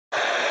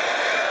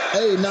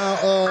Hey, now,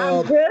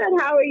 I'm good.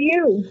 How are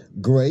you?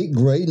 great,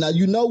 great. Now,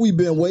 we've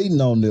been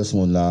waiting on this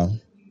one now.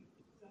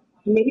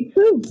 Me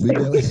too. We've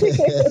been,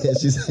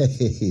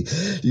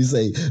 you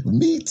say,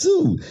 me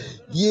too.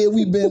 Yeah,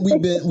 we've been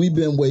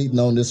waiting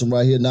on this one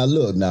right here. Now,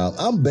 look, now,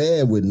 I'm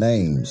bad with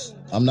names.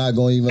 I'm not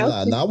going to even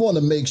lie. Okay. Now, I want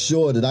to make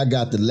sure that I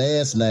got the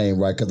last name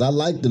right because I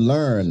like to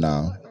learn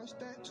now.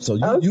 So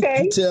you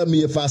Okay. tell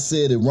me if I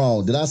said it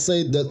wrong. Did I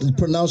say that?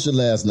 Pronounce your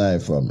last name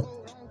for me.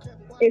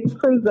 It's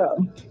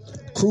Cruzo.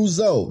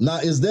 Cruzo. Now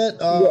Yes, is that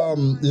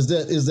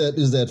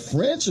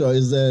French or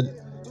is that?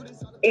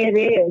 it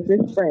is.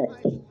 It's French.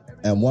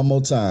 And one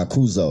more time,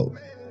 Cruzo.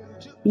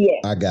 Yes.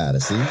 I got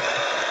it. See, I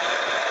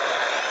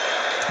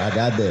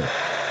got that.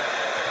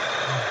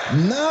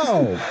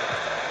 Now,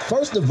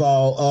 first of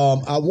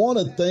all, I want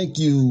to thank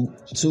you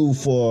too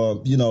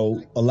for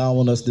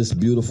allowing us this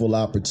beautiful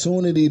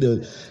opportunity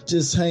to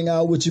just hang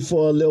out with you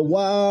for a little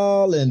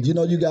while. And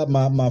you got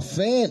my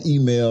fan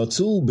email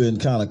too. Been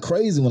kind of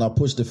crazy when I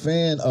pushed the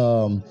fan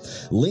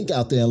link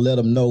out there and let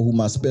them know who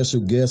my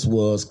special guest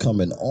was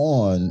coming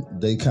on.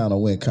 They kind of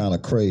went kind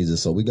of crazy.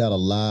 So we got a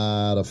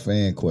lot of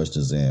fan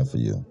questions in for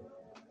you.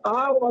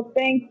 Oh, well,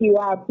 thank you.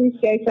 I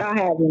appreciate y'all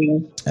having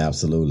me.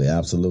 Absolutely,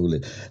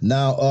 absolutely.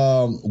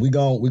 Now, we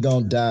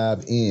gonna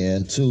dive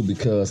in too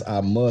because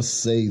I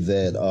must say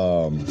that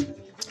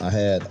I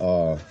had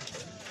a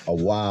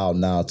while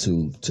now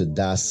to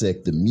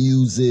dissect the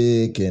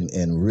music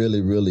and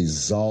really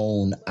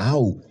zone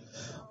out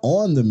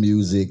on the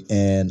music,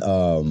 and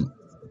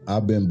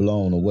I've been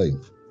blown away.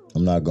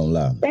 I'm not gonna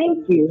lie.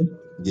 Thank you.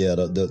 Yeah,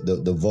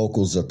 the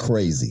vocals are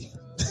crazy.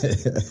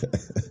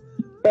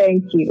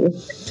 Thank you.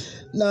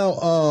 Now,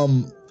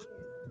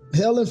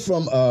 hailing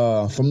from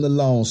the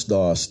Lone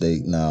Star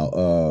State now,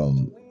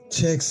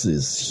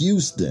 Texas,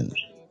 Houston.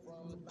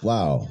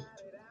 Wow.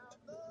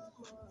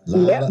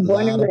 Yep,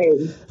 born and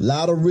raised.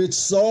 Lot of rich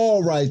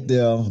soul right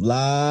there.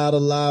 Lot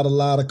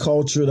of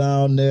culture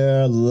down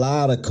there.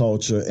 Lot of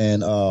culture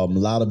and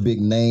lot of big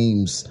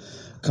names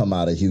come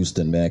out of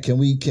Houston, man. Can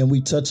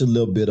we touch a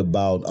little bit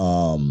about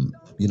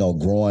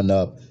growing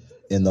up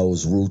in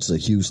those roots of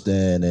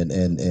Houston and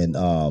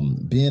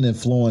being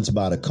influenced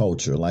by the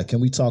culture? Like, can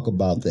we talk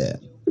about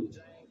that?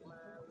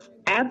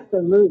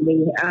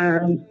 Absolutely.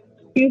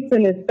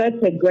 Houston is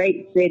such a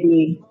great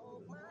city.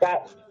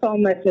 Got so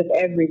much of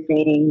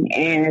everything.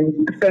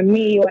 And for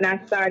me, when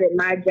I started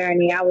my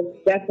journey, I was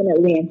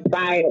definitely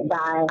inspired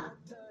by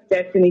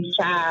Destiny's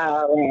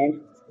Child and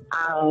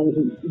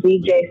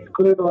DJ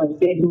Screw and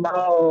Big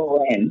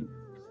Mo and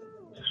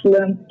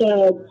Slim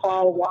Thug,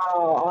 Paul Wall,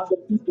 all the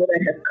people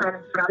that have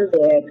come from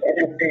there that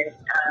have been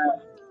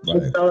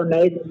Right. just so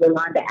amazing.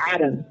 Yolanda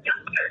Adams.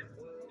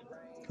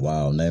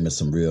 Wow, naming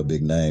some real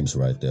big names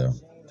right there.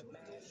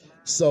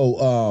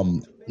 So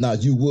now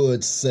you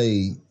would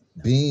say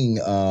being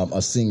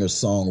a singer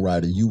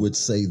songwriter, you would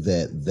say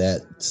that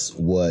that's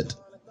what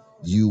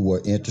you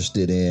were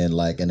interested in,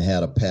 like, and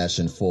had a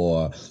passion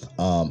for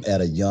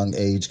at a young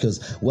age.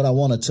 Because what I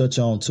want to touch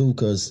on too,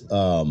 because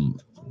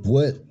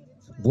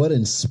what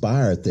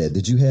inspired that?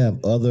 Did you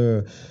have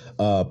other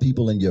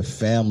people in your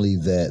family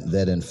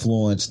that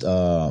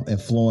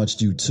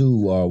influenced you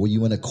too, or were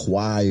you in a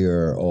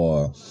choir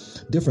or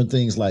different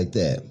things like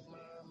that?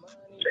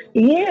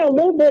 Yeah, a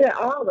little bit of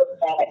all of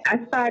that. I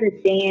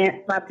started dance.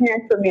 My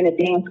parents put me in a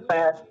dance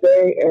class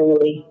very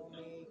early.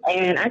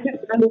 And I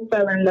just really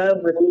fell in love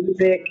with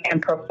music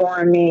and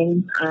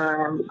performing.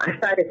 I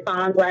started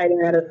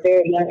songwriting at a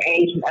very young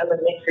age in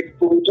elementary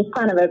school, just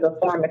kind of as a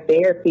form of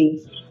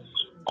therapy.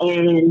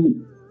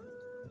 And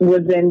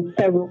was in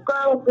several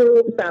girl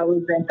groups. I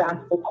was in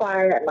gospel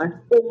choir at my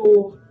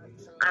school.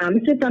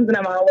 It's just something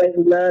I've always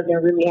loved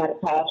and really had a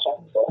passion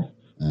for.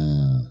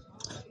 Mm,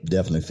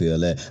 definitely feel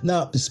that.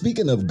 Now,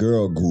 speaking of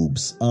girl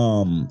groups,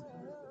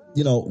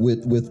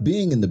 with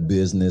being in the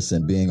business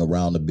and being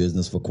around the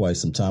business for quite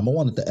some time, I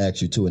wanted to ask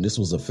you too, and this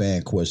was a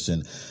fan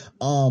question.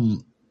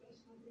 Um,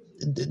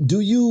 do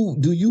you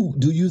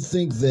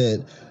think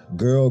that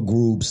girl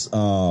groups,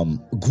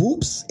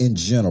 groups in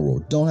general,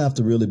 don't have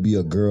to really be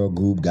a girl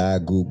group, guy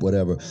group,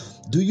 whatever?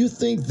 Do you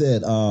think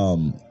that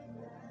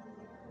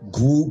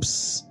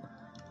groups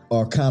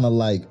are kind of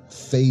like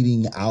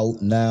fading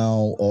out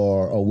now,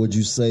 or would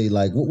you say,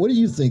 like, what do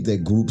you think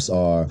that groups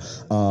are,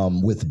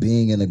 with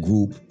being in a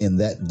group in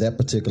that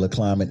particular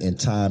climate and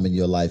time in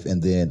your life,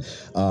 and then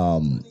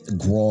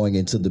growing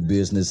into the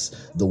business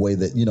the way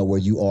that where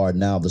you are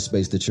now, the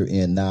space that you're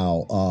in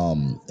now,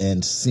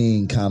 and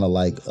seeing kind of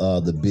like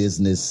the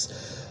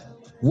business?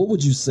 What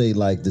would you say,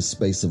 like, the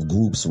space of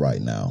groups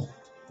right now?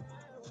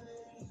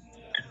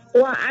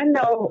 Well, I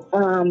know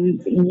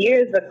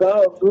years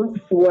ago,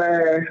 groups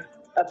were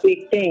a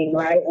big thing,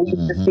 right? We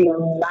used to Hmm. see a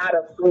lot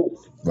of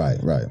groups. Right,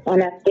 right.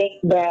 And I think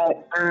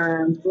that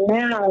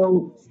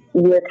now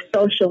with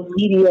social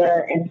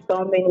media and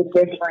so many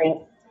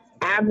different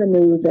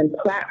avenues and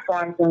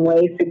platforms and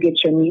ways to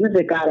get your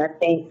music out, I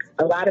think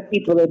a lot of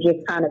people are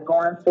just kind of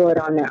going for it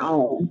on their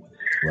own.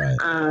 Right.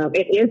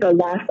 It is a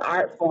lost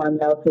art form,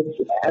 though, because,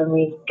 I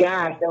mean,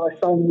 gosh, there were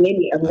so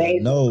many I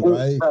amazing know, groups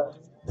right? of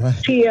Right.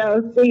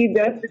 TLC,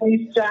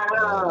 Destiny's Oh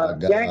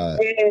Child, my Jack God.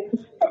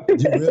 Dance. You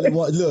really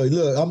want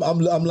look. I'm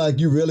like,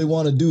 you really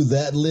want to do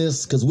that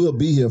list because we'll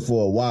be here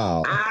for a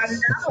while. I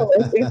know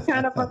it's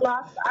kind of a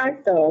lost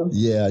art, though.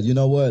 Yeah, you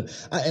know what?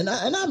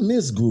 I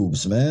miss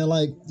groups, man.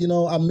 Like,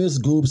 I miss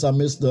groups. I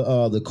miss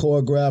the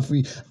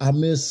choreography. I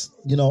miss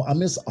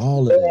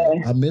all of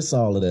that. I miss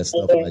all of that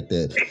stuff like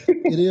that.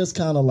 It is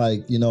kind of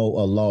like a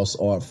lost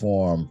art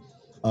form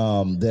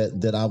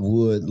that I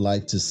would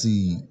like to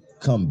see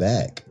come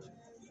back.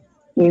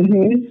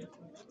 Mm-hmm.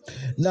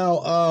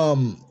 Now,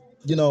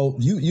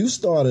 you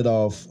started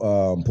off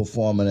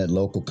performing at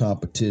local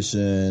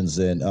competitions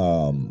and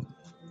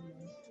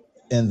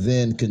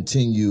then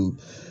continued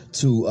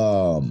to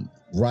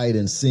write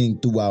and sing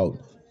throughout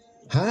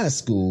high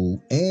school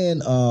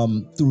and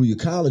through your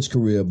college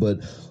career.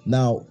 But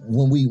now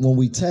when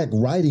we tack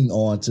writing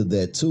onto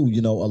that too,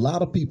 a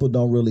lot of people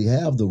don't really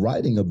have the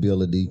writing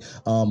ability.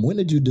 When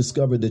did you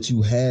discover that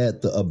you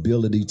had the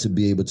ability to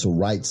be able to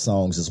write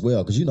songs as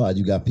well? Because you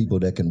got people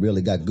that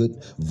got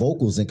good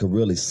vocals and can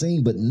really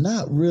sing, but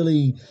not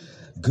really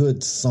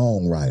good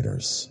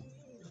songwriters.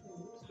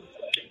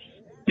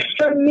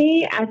 For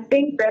me, I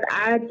think that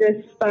I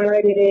just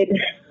started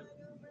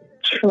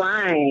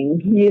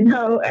trying,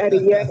 at a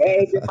young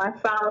age. And my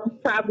songs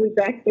probably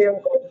back then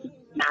were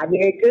not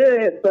very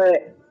good,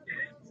 but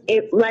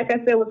it, like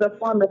I said, was a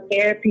form of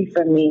therapy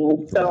for me.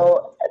 And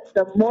so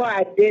the more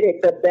I did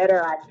it, the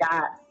better I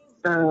got.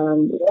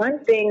 One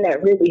thing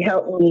that really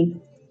helped me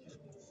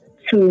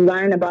to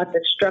learn about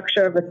the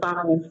structure of a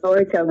song and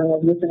storytelling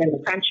was listening to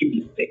country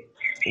music.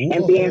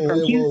 And being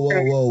from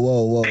Houston.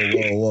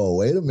 Whoa.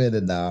 Wait a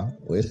minute now.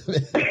 Wait a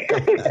minute.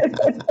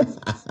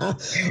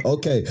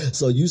 Okay,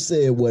 so you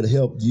said what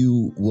helped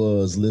you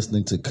was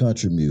listening to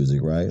country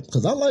music, right?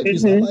 Because I like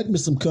me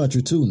some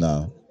country too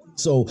now.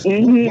 So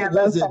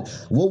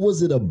what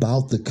was it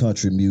about the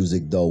country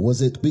music though?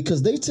 Was it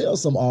because they tell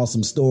some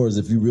awesome stories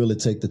if you really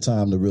take the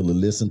time to really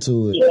listen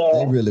to it? Yeah.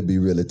 They really be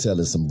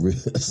telling some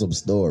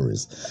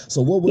stories.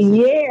 So what was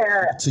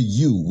it to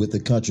you with the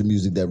country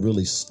music that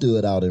really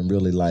stood out and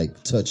really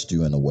touched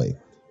you in a way?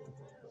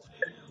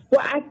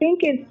 Well, I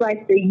think it's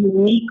like the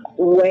unique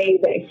way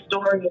that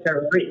stories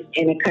are written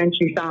in a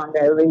country song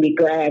that really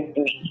grabbed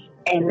me.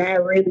 And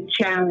that really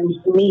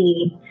challenged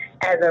me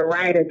as a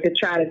writer to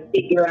try to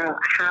figure out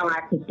how I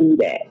could do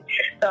that.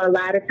 So a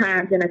lot of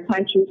times in a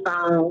country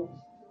song,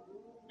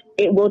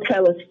 it will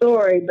tell a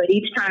story, but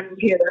each time you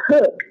hear the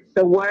hook,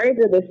 the words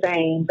are the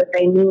same, but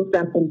they mean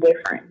something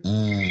different.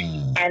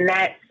 And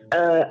that's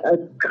a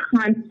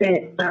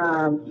constant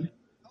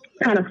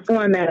kind of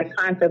format, a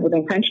concept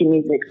within country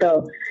music.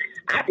 So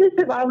I just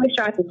have always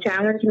tried to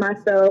challenge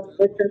myself,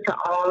 listen to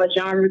all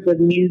genres of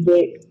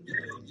music,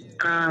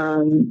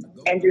 and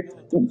just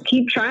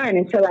keep trying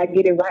until I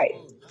get it right.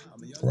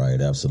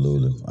 Right,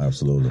 absolutely. I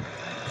feel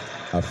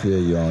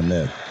you on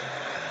that.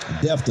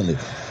 Definitely.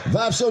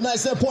 Vibe Show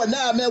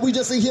 97.9, man. We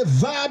just in here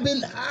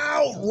vibing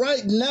out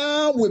right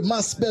now with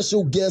my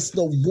special guest,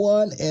 the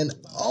one and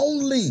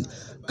only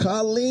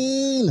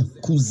Colleen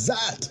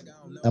Kuzat.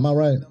 Am I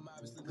right?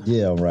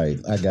 Yeah, right.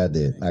 I got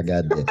that.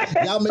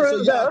 Y'all make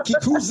sure y'all keep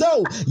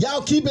Cruzo.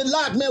 Y'all keep it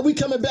locked, man. We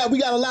coming back. We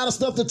got a lot of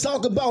stuff to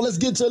talk about. Let's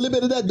get to a little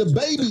bit of that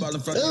debate.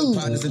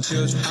 Partners and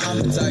children.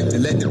 I'm the type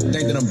to let them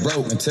think that I'm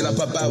broke until I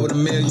pop out with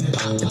 $1 million.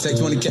 It takes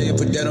 20K and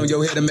put that on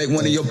your head and make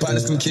one of your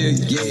partners come kill you.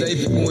 Yeah, say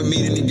people with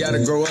me, then you gotta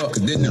grow up,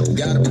 cause this nigga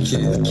gotta be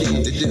killed.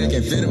 This shit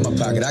can't fit in my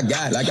pocket. I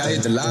got it like I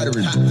hit the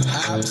lottery.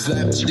 I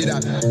slap shit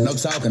out. No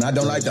talking. I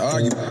don't like to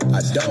argue. I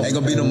don't. Ain't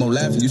gonna be no more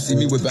laughing. You see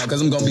me whip out, cause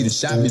I'm gonna be the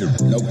shot meter.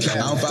 No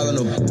cap. I don't follow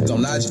no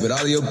on logic, but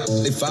all of your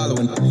they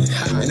following.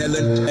 And that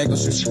little ain't gon'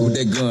 shoot with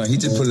that gun. He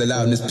just pull it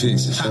out in this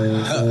picture.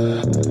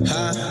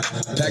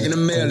 Packing the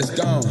mail, it's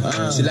gone.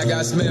 Shit like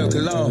I smell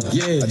cologne.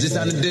 Yeah, I just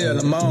signed a deal,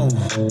 I'm on.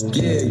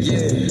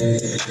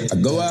 Yeah. I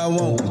go where I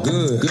want,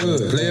 good.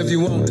 Play if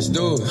you want, let's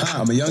do it.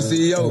 I'm a young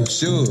CEO,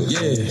 sure.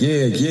 Yeah.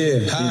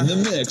 In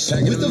the mix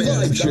with the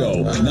Vibe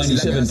Show,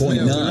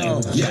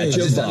 97.9. Catch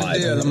a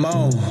vibe. I'm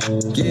on.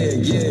 Yeah.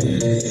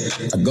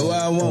 I go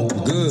where I want,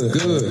 good.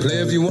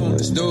 Play if you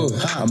want, let's do it.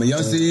 I'm a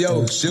young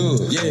CEO, sure.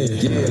 Yeah.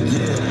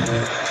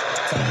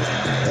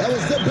 That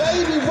was the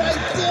baby right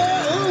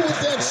there. Ooh,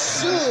 with that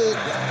should.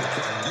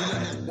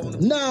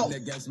 Now,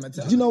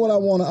 you know what I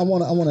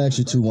want to ask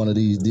you too. One of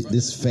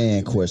this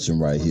fan question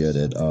right here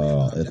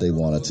that they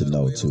wanted to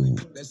know too,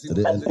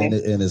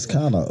 and it's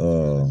kind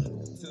of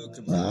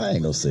I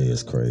ain't gonna say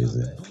it's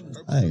crazy.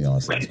 I mean, you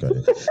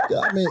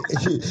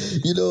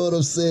know what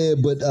I'm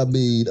saying? But I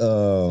mean,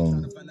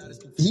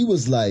 he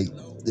was like,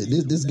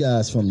 this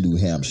guy's from New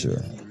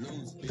Hampshire.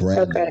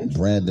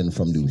 Brandon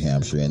from New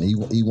Hampshire, and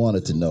he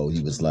wanted to know. He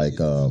was like,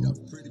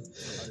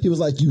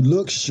 you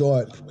look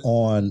short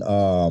on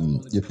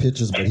your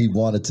pictures, but he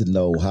wanted to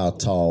know how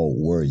tall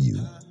were you?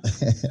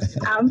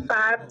 I'm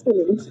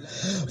 5'2".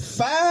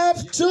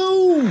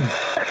 5'2".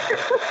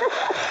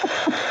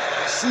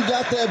 She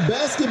got that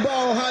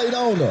basketball height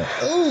on her.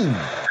 Ooh.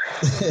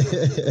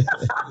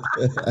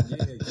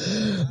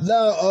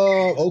 Now,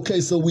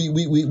 okay, so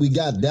we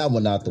got that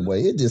one out the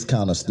way. It just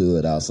kind of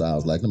stood out. So I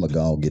was like, I'm gonna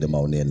go and get him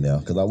on in there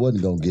because I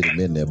wasn't gonna get him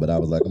in there, but I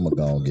was like, I'm gonna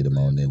go and get him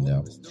on in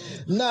there.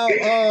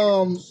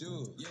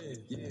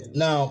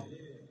 Now,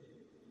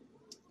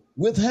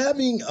 with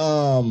having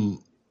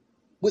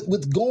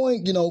with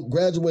going,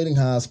 graduating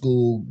high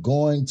school,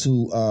 going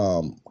to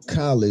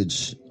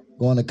college,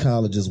 going to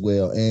college as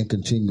well, and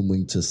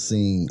continuing to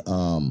sing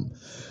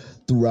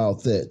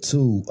throughout that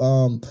too.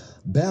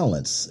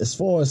 Balance, as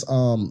far as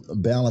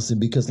balancing,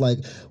 because like,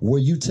 were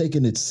you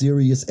taking it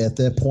serious at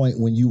that point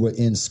when you were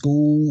in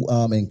school,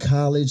 in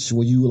college?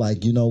 Were you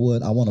like, you know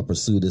what, I want to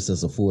pursue this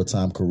as a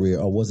full-time career,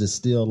 or was it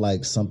still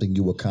like something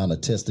you were kind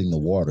of testing the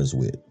waters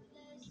with?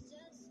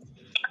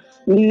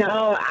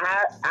 No,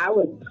 I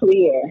was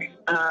clear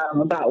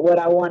about what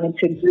I wanted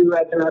to do.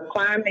 As a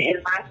requirement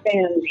in my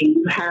family,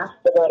 you have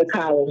to go to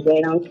college.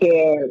 They don't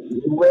care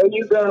where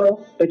you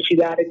go, but you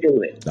got to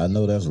do it. I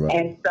know that's right.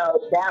 And so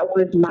that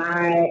was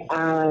my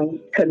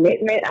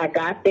commitment. I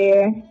got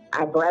there.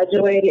 I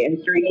graduated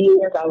in 3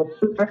 years. I was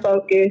super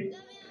focused.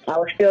 I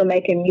was still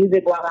making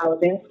music while I was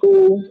in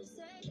school,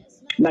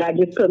 but I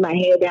just put my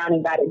head down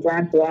and got it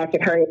done so I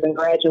could hurry up and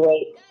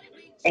graduate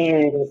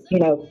and,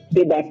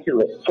 get back to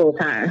it full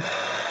time.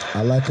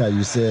 I like how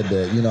you said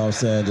that, what I'm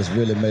saying, just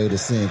really made it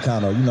seem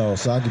kind of,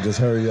 so I could just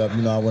hurry up,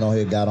 I went on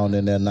here, got on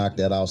in there, knocked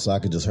that out, so I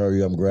could just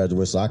hurry up and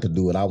graduate, so I could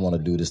do what I want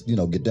to do, this,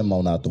 get them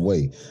on out the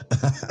way.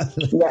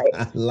 Right.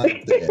 I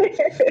like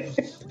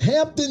that.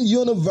 Hampton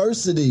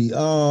University,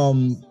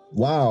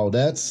 wow,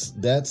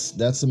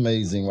 that's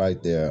amazing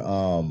right there.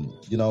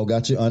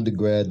 Got your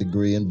undergrad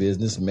degree in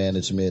business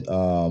management,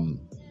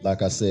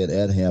 like I said,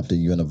 at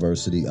Hampton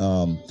University.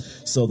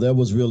 So there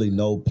was really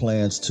no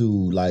plans to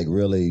like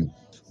really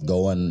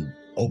go and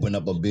open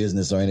up a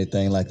business or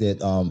anything like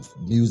that.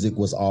 Music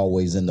was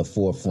always in the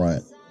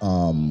forefront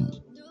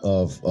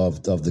of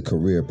the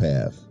career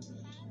path.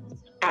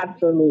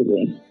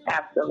 Absolutely.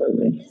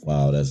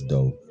 Wow, that's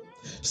dope.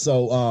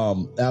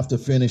 So after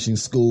finishing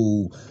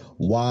school,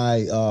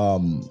 why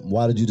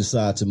did you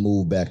decide to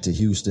move back to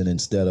Houston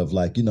instead of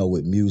like,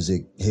 with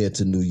music, head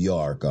to New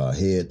York or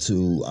head to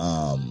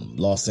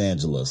Los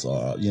Angeles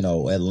or,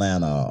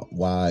 Atlanta?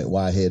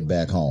 Why head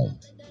back home?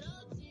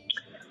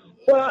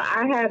 Well,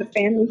 I had a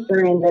family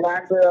friend that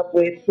I grew up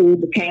with who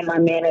became my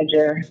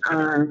manager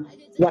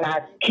when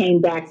I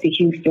came back to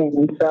Houston.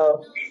 And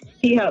so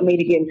he helped me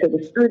to get into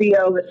the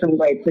studio with some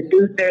great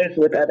producers,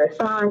 with other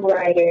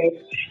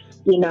songwriters.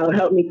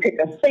 Helped me pick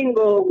a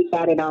single. We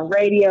got it on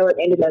radio. It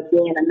ended up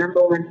being a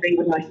 #1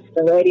 single on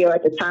the radio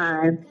at the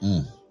time.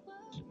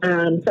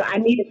 So I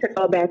needed to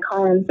go back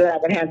home so I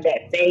could have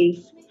that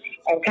base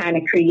and kind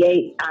of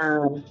create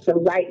the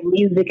right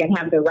music and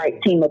have the right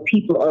team of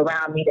people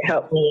around me to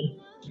help me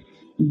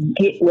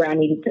get where I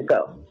needed to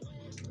go.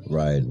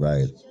 Right.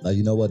 Now,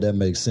 you know what? That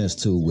makes sense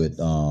too with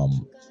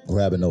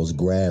grabbing those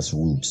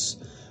grassroots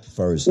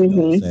first. You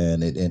know what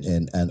I'm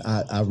saying? And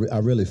I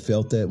really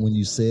felt that when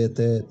you said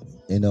that.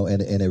 And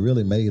it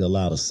really made a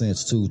lot of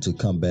sense too to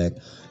come back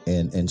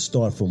and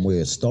start from where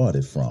it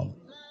started from.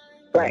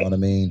 Right. You know what I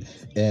mean?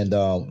 And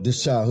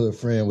this childhood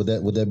friend, would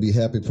that be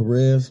Happy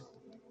Perez?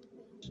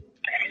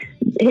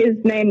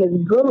 His name is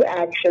Goo,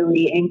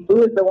 actually, and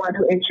Goo is the one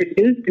who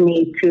introduced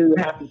me to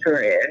Happy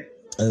Perez.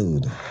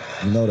 Oh,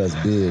 that's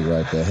big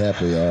right there.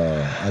 Happy,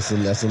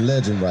 that's a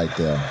legend right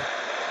there.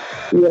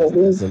 Yeah,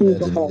 that's a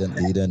legend.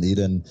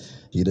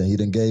 He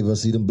done gave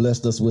us, he done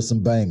blessed us with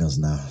some bangers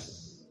now.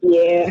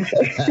 Yeah.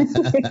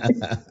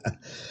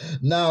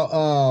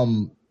 Now,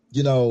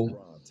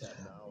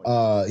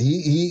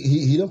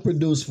 he done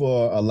produced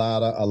for a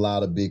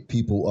lot of big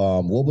people.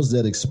 What was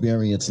that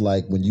experience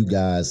like when you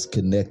guys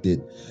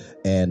connected?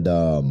 And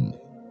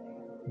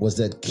was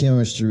that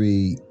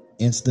chemistry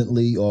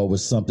instantly, or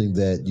was something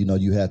that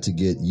you had to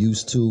get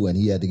used to, and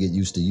he had to get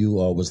used to you,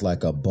 or was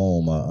like a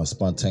boom, a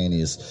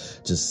spontaneous,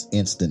 just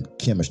instant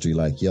chemistry?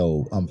 Like,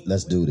 yo,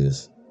 let's do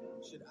this.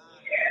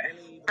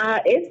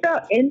 It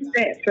felt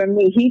instant for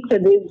me. He, to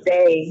this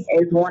day,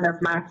 is one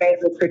of my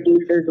favorite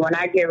producers. When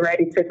I get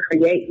ready to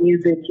create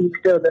music, he's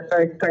still the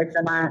first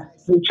person I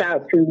reach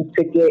out to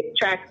get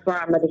tracks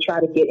from or to try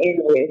to get in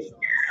with.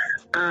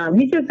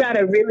 He's just got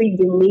a really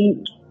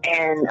unique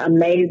and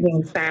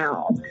amazing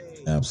sound.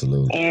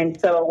 Absolutely. And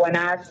so when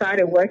I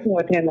started working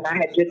with him, and I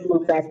had just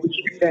moved back to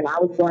Houston, I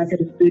was going to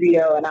the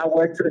studio and I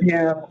worked with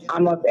him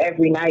almost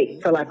every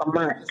night for like a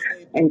month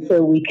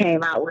until we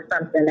came out with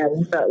something that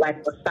we felt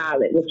like was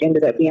solid, which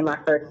ended up being my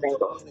first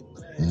single.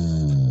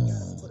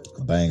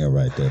 Banger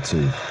right there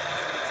too.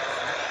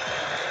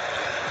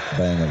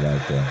 Banger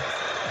right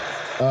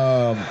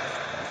there.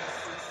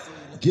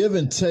 Give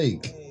and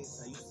take.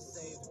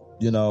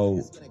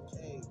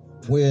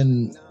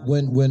 When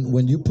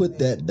you put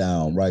that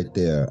down right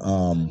there,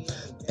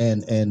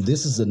 and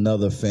this is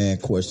another fan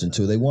question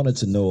too. They wanted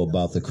to know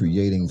about the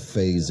creating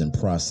phase and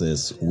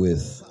process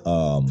with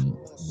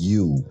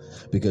you,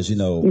 because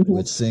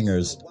with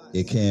singers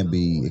it can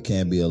be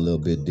a little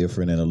bit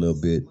different and a little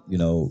bit,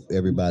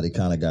 everybody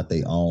kind of got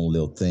their own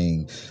little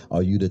thing.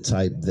 Are you the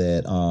type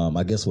that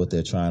I guess what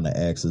they're trying to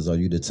ask is, are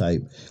you the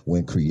type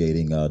when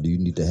creating, do you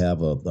need to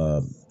have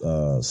a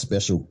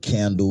special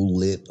candle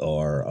lit,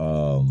 or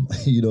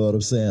you know what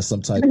I'm saying,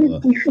 some type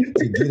of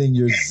to get in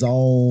your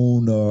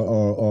zone,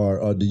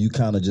 or do you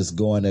kind of just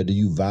go in there? Do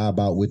you vibe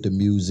out with the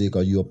music?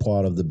 Are you a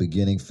part of the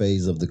beginning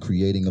phase of the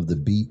creating of the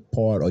beat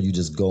part, or you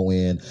just go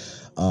in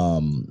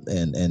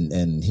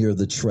and hear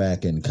the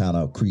track and kind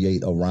of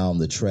create around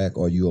the track?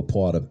 Or are you a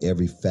part of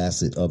every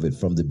facet of it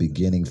from the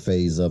beginning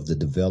phase of the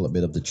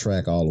development of the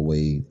track all the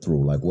way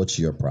through? Like, what's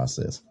your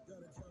process?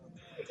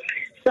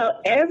 So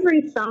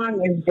every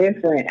song is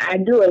different. I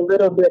do a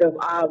little bit of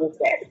all of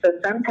that. So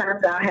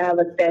sometimes I'll have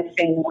a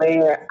session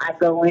where I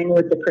go in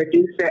with the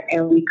producer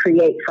and we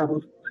create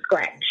from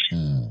scratch.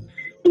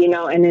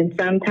 And then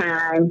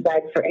sometimes,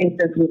 like for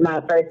instance, with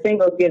my first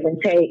single, Give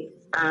and Take,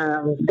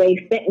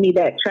 they sent me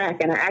that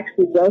track, and I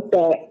actually wrote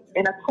that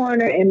in a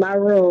corner in my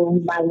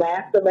room my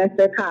last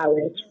semester of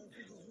college.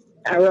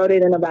 I wrote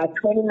it in about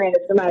 20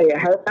 minutes. Somebody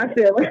hurt my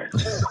feelings.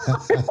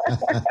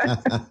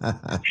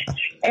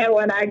 And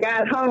when I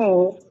got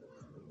home,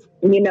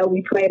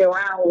 we played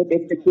around with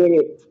it to get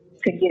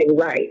it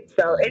right.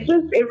 So it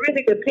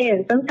really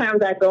depends.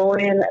 Sometimes I go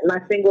in,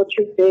 my single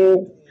Truth Is,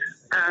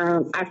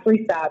 I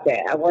freestyled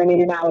that. I went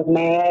in and I was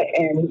mad,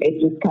 and it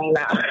just came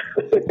out.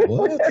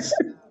 What?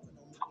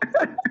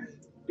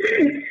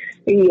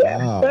 Yeah.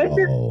 Wow. So it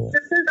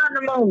just depends on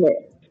the moment.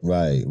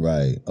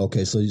 Right.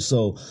 Okay,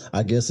 so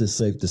I guess it's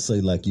safe to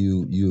say, like,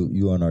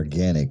 you're an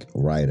organic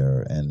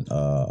writer and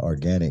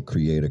organic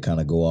creator, kind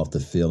of go off the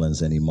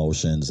feelings and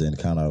emotions and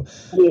kind of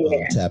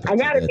tap into. I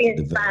gotta be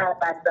inspired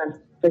by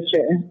something for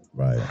sure.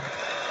 Right.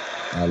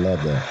 I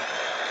love that.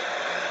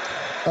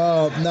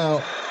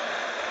 Now,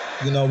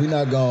 we're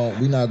not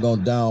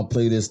gonna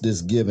downplay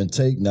this Give and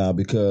Take now,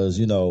 because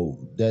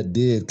that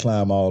did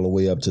climb all the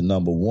way up to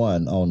number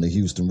 1 on the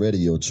Houston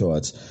radio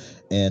charts,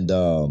 and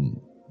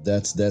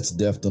that's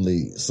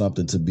definitely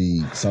something to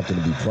be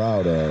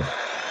proud of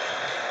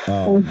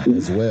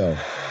as well.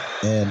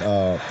 And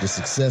the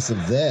success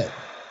of that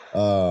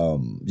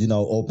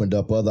opened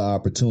up other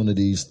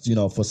opportunities,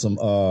 for some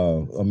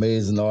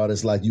amazing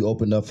artists. Like, you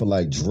opened up for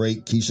like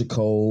Drake, Keisha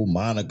Cole,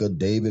 Monica,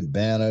 David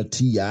Banner,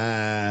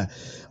 T.I.,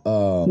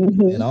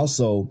 and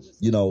also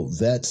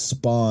that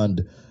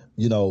spawned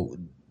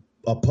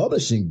a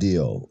publishing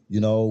deal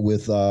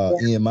with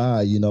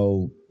EMI,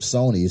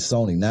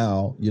 Sony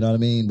now, you know what I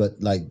mean?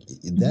 But like,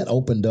 that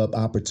opened up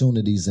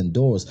opportunities and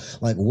doors.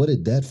 Like, what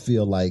did that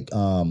feel like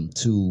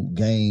to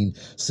gain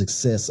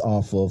success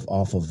off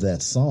of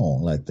that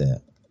song like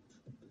that?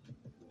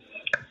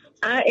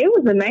 It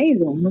was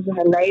amazing. It was an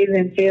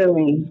amazing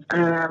feeling.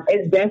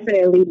 It's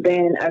definitely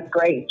been a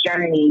great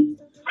journey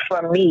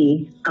for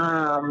me.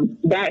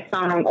 That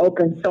song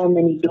opened so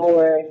many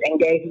doors and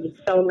gave me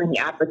so many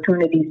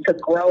opportunities to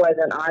grow as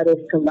an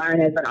artist, to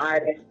learn as an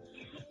artist.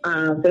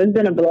 So it's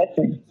been a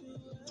blessing.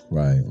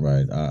 Right.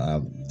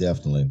 I'm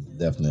definitely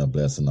a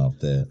blessing off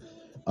that.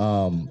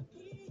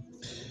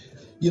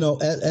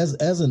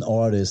 As an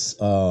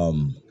artist,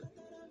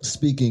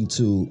 speaking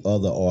to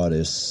other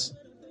artists,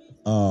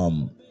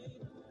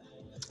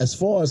 as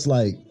far as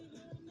like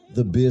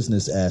the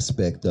business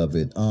aspect of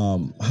it,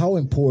 how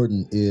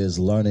important is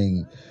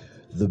learning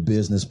the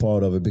business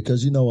part of it?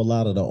 Because, a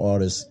lot of the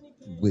artists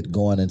with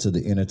going into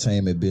the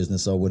entertainment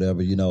business or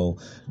whatever,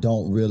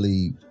 don't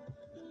really,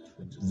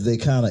 they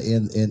kind of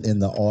in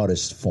the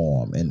artist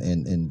form and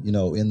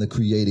in the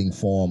creating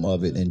form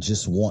of it, and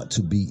just want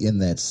to be in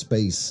that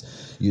space,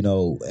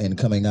 and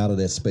coming out of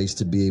that space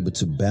to be able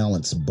to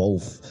balance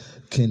both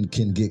can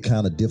get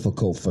kind of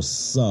difficult for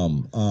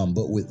some.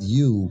 But with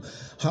you,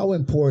 how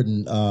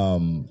important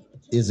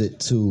is it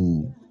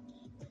to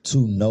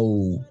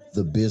know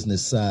the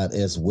business side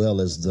as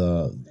well as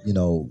the,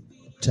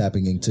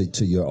 tapping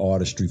into your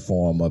artistry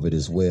form of it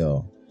as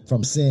well,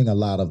 from seeing a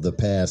lot of the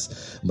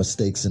past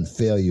mistakes and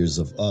failures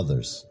of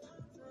others?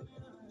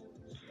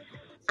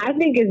 I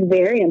think it's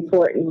very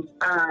important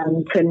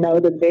to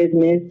know the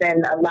business,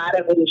 and a lot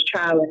of it is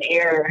trial and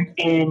error.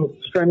 And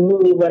for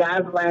me, what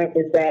I've learned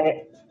is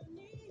that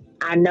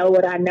I know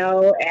what I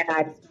know, and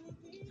I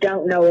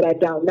don't know what I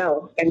don't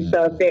know. And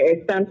so if there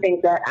is something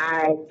that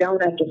I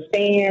don't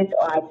understand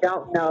or I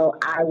don't know,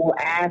 I will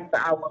ask,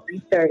 I will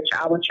research,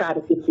 I will try to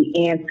get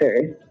the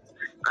answers,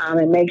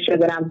 and make sure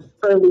that I'm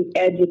fully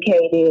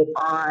educated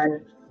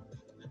on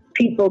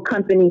people,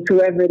 companies,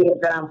 whoever it is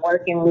that I'm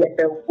working with,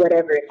 or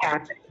whatever is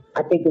happening.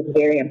 I think it's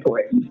very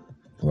important.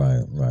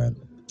 Right.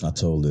 I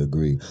totally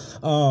agree.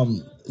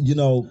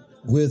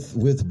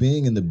 With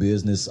being in the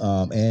business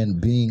and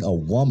being a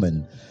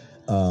woman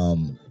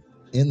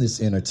in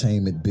this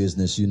entertainment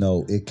business,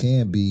 it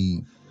can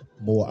be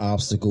more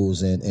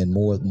obstacles and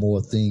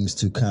more things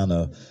to kind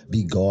of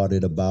be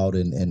guarded about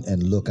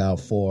and look out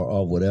for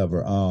or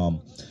whatever.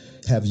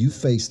 Have you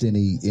faced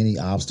any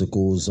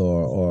obstacles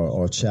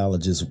or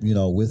challenges,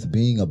 with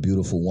being a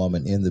beautiful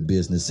woman in the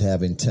business,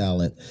 having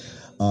talent,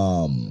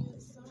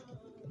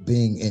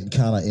 being in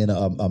kind of in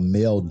a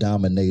male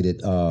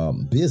dominated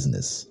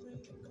business?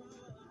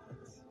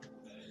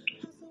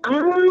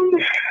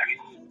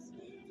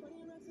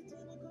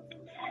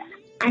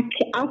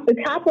 Off the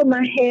top of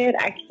my head,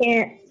 I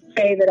can't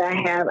say that I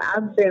have.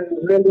 I've been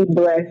really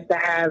blessed to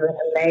have an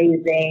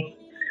amazing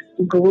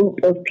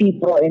group of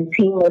people and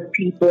team of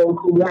people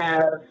who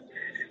have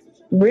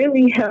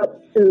really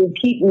helped to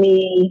keep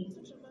me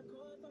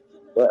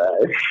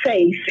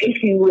safe,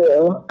 if you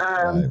will,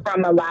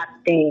 from a lot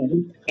of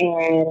things.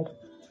 And,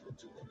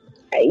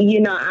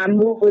 I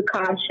move with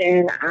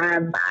caution.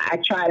 I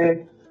try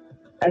to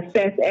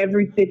assess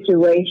every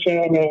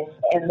situation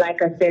and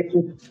like I said,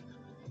 just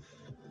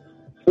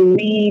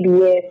lead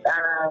with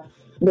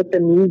the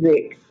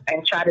music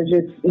and try to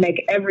just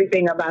make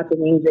everything about the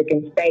music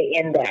and stay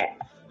in that.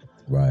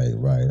 Right.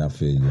 I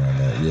feel you on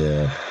that.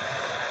 Yeah.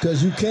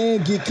 Because you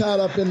can get caught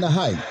up in the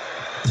hype.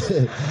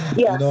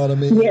 Yeah. You know what I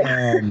mean?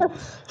 Yeah.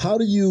 How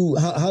did you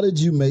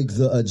make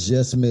the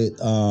adjustment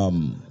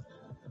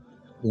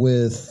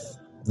with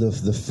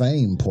the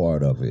fame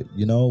part of it?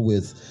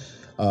 With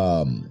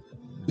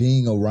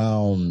being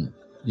around,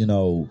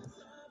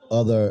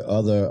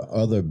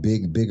 other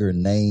bigger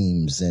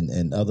names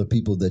and other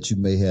people that you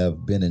may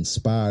have been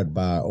inspired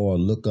by or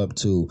look up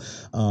to.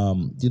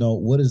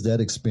 What is that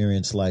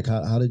experience like?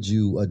 How did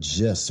you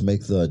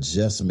make the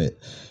adjustment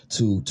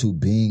to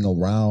being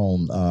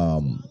around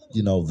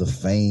the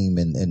fame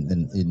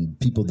and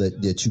people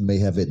that you may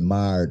have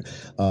admired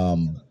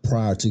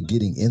prior to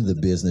getting in the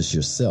business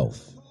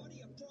yourself?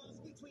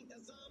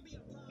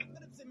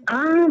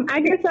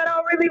 I guess I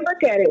don't really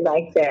look at it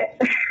like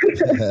that.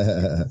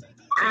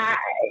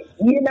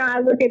 I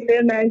look at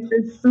them as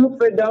just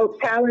super dope,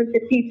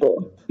 talented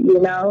people,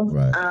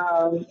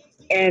 Right.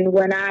 And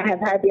when I have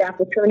had the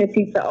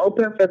opportunity to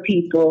open for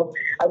people,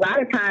 a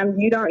lot of times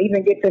you don't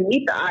even get to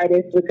meet the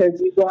artists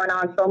because you're going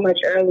on so much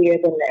earlier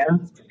than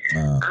them.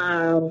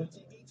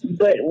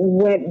 But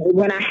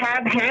when I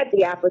have had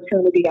the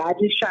opportunity, I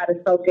just try to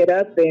soak it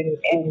up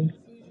and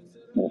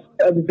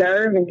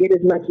observe and get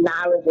as much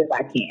knowledge as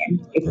I can,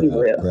 if you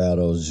will. Grab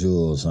those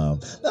jewels, huh?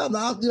 No,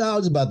 I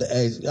was about to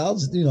ask. I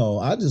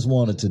just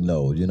wanted to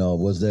know.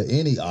 Was there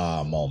any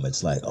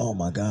moments like, oh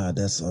my God,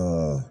 that's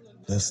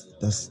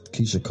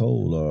Keisha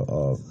Cole,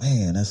 or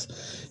man, that's,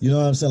 what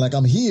I'm saying? Like,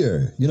 I'm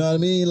here. You know what I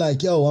mean?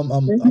 Like, yo,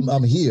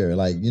 I'm here.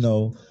 Like,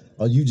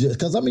 are you just?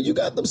 Because you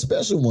got them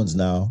special ones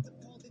now.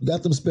 You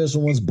got them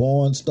special ones,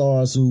 born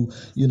stars who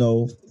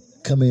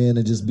come in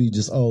and just be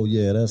oh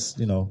yeah, that's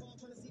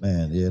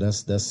man, yeah,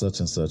 that's such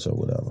and such or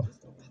whatever.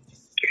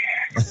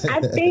 I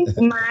think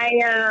my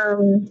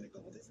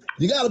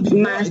you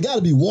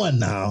gotta be one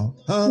now,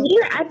 huh?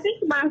 Yeah, I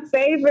think my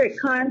favorite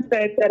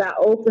concert that I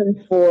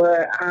opened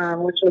for,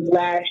 which was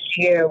last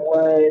year,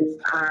 was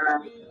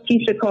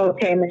Keisha Cole,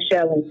 K.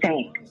 Michelle, and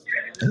Tank,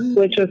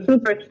 which was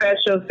super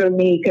special for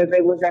me because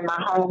it was in my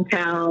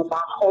hometown. My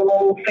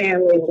whole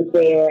family was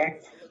there,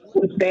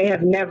 which they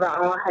have never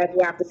all had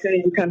the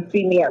opportunity to come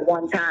see me at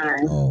one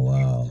time. Oh,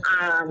 wow.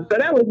 So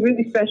that was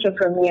really special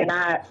for me, and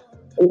I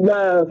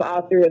love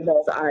all three of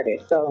those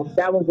artists. So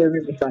that was a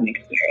really fun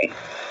experience.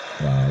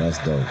 Wow, that's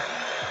dope.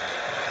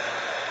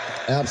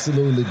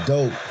 Absolutely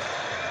dope.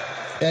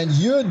 And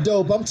you're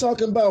dope. I'm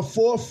talking about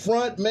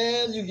Forefront,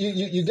 man.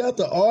 You got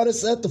the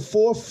artists at the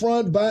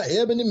forefront by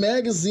Ebony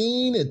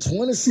Magazine in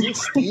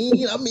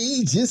 2016.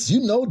 Just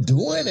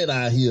doing it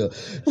out here.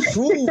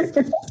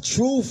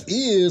 Truth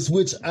is,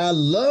 which I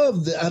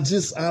love. I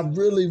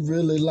really,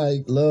 really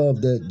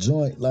love that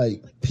joint.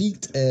 Like,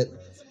 peaked at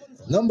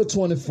number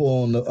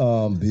 24 on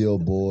the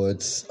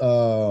billboards.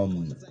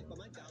 And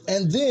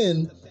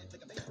then.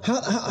 How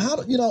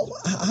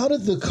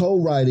did the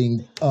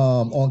co-writing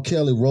on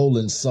Kelly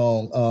Rowland's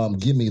song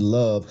 "Give Me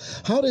Love"?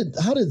 How did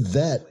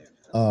that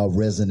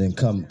resonance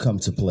come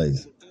to play?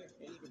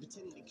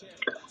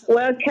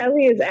 Well,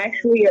 Kelly is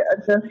actually a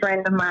good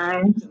friend of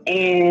mine,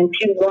 and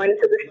she was going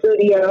to the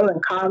studio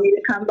and called me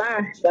to come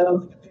by.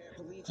 So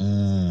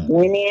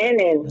went in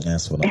and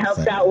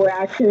helped out where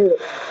I could.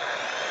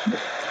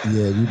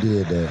 Yeah, you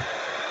did that.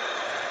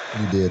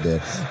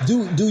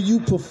 Do you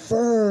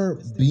prefer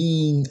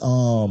being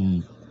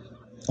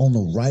on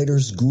the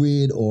writer's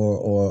grid,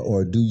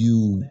 or do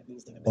you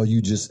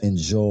just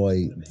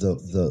enjoy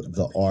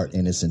the art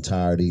in its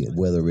entirety,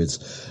 whether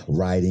it's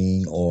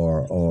writing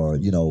or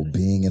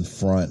being in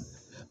front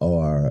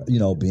or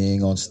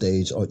being on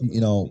stage, or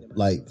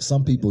like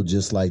some people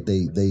just like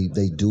they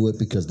do it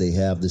because they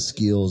have the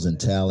skills and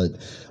talent,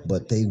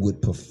 but they would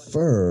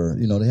prefer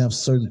they have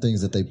certain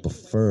things that they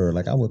prefer.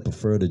 Like, I would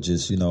prefer to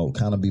just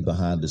kind of be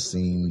behind the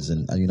scenes,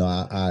 and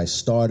I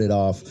started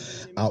off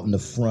out in the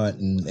front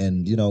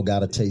and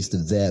got a taste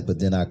of that, but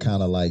then I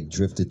kind of like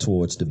drifted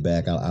towards the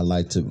back. I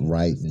like to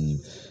write,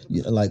 and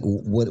like,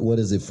 what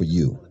is it for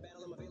you?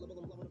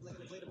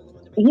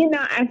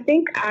 I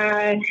think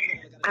I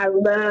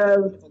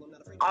love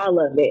all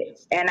of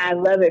it, and I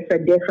love it for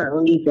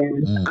different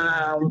reasons.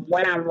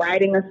 When I'm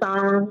writing a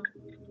song,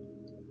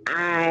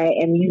 I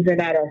am using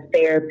that as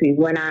therapy.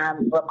 When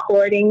I'm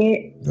recording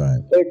it, right,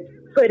 it's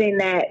putting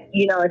that,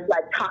 it's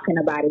like talking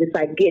about it. It's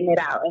like getting it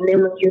out. And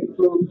then when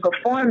you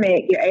perform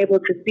it, you're able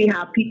to see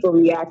how people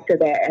react to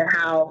that and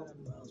how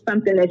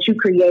something that you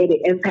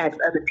created impacts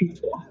other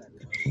people.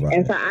 Right.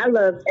 And so I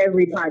love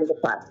every part of the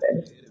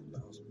process.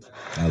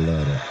 I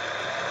love it.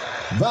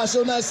 Vibe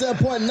Show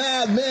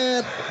 97.9,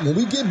 man. When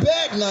we get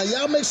back now,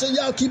 y'all make sure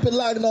y'all keep it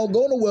locked and don't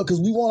go nowhere, because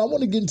I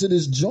want to get into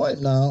this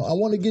joint now. I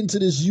want to get into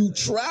this You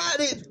Tried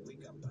It.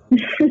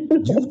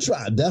 You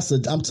tried.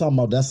 I'm talking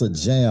about, that's a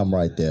jam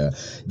right there.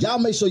 Y'all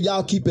make sure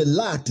y'all keep it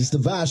locked. It's the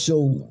Vibe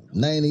Show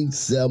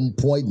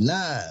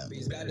 97.9.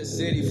 He's got the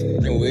city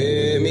f***ing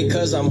with me,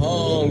 cause I'm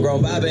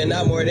homegrown, vibing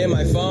out more than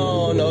my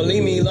phone. No,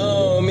 leave me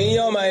alone, me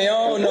on my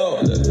own. No,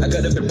 I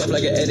cut up and buff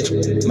like an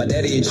edit. My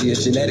daddy and G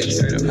is genetics.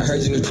 I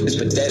heard you it's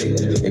pathetic.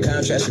 Your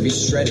contrast to be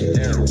shredded.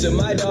 To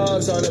my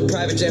dogs on a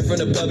private jet from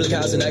the public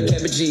house, and I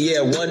kept a G,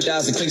 yeah,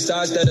 1,000 click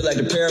stars studded like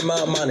the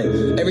Paramount money.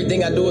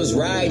 Everything I do is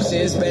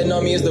righteous. Betting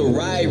on me is the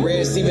right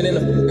risk, even in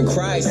a f***ing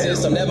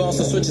crisis. I'm never on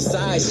some switching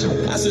sides.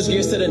 I switch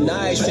gears to the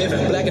night shift,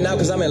 blacking out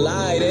cause I'm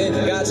enlightened.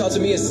 God talk to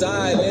me in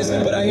silence,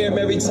 but I hear him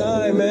every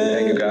time, man.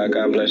 Thank you, God.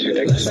 God bless you.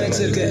 Thank you so much.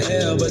 I took a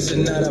L, but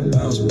tonight I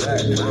bounce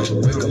back.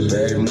 Wake up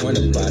every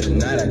morning, by the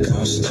night I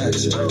count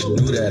stacks.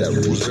 Knew that I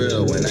was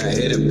real when I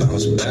hit it,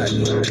 bounce back.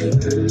 You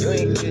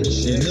ain't get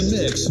shit. In the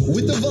mix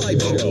with the Vibe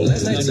Show.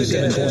 Last night took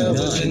a L,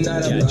 but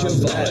tonight I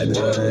bounce back.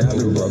 Boy,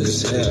 I've been broke as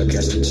hell.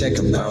 Catch the check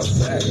and bounce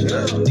back.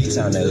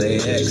 D-Town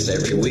LAX,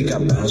 every week I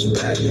bounce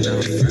back. If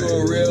you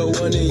a real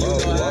one, then you know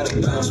how to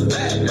bounce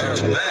back. Bounce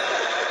back.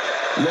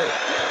 Look.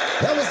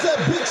 That was that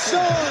Big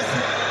Sean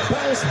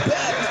bounce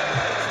back.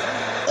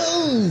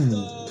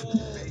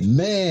 Ooh,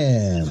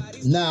 man.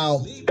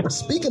 Now,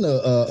 speaking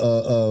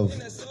of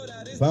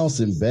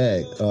bouncing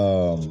back,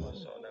 all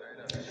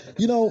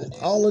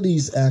of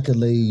these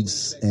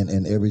accolades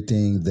and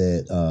everything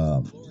that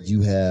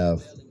you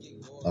have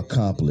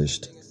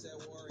accomplished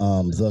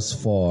thus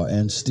far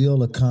and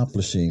still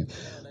accomplishing.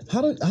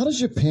 How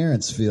does your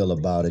parents feel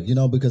about it?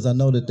 Because I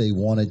know that they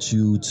wanted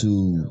you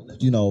to,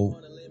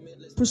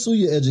 pursue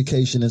your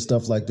education and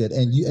stuff like that,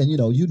 and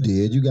you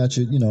did. You got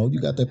you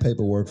got that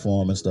paperwork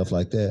for them and stuff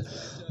like that.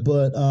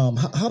 But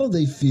how do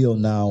they feel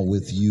now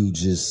with you?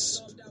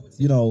 Just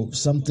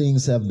some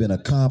things have been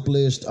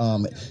accomplished.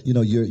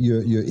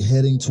 You're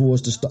heading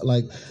towards the start.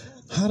 Like,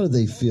 how do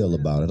they feel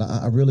about it?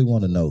 I really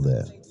want to know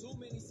that.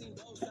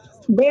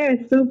 They're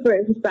super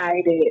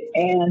excited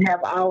and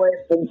have always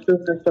been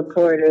super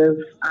supportive.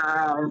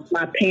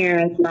 My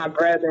parents, my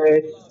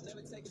brothers,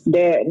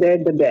 they're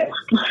the best.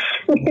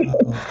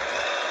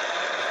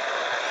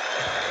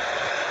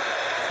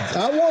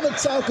 I want to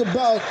talk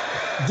about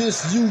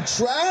this. You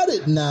tried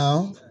it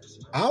now.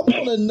 I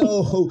want to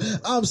know.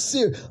 I'm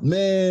serious,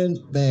 man.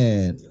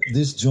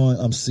 This joint,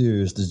 I'm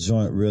serious. This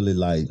joint really,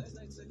 like,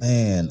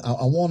 man.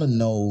 I want to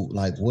know,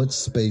 like, what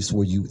space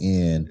were you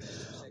in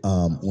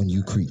when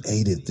you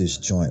created this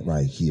joint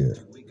right here?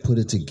 Put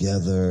it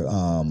together.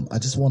 I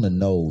just want to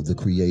know the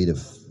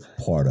creative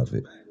part of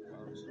it.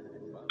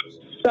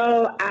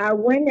 So I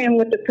went in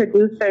with the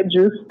producer,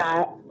 Drew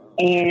Scott,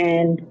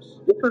 and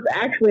this was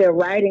actually a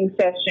writing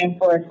session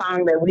for a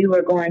song that we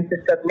were going to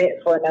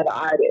submit for another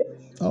artist.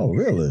 Oh,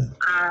 really?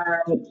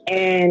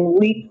 And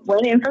we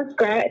went in from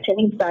scratch, and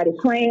he started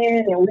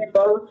playing, and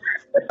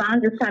the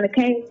song just kind of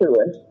came to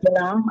us,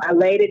 I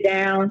laid it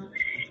down,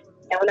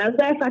 and when I was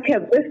back, I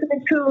kept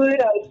listening to it.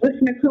 I was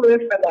listening to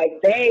it for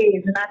like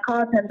days, and I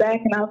called him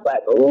back, and I was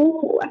like,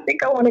 "Ooh, I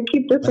think I want to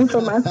keep this one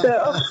for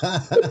myself."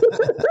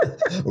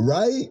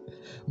 Right?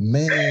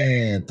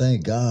 Man,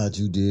 thank God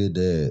you did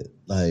that.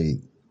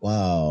 Like,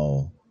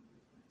 wow.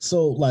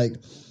 So, like,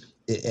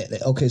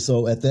 okay,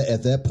 so at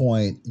that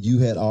point, you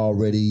had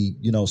already,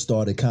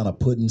 started kind of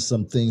putting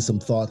some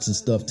thoughts and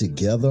stuff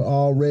together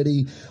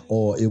already,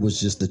 or it was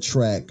just the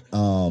track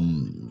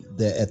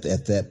that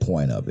at that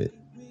point of it?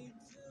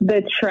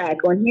 The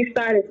track. When he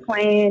started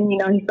playing,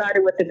 he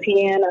started with the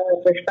piano.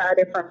 We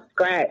started from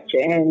scratch,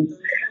 and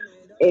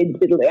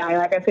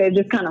like I said, it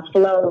just kind of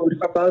flowed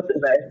for both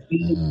of us.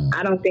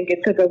 I don't think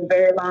it took us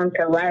very long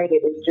to write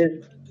it. It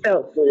just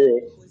felt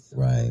good.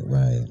 Right.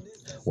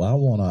 Well, I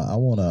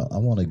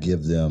wanna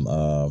give them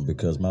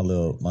because my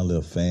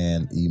little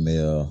fan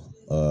email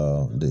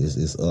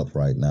is up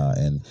right now,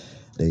 and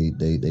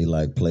they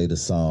like play the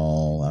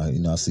song.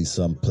 I see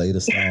some play the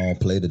song,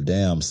 play the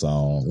damn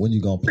song. When you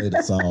gonna play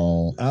the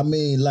song? I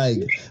mean,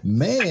 like,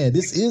 man,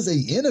 this is a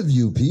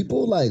interview,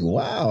 people. Like,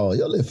 wow,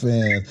 your little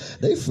fans,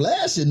 they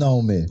flashing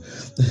on me.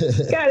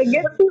 Gotta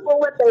give people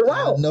what they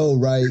want. I know,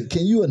 right?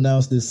 Can you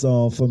announce this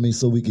song for me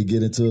so we can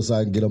get into it, so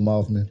I can get them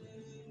off me?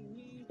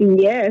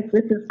 Yes,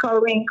 this is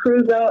Corrine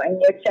Cruzo,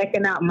 and you're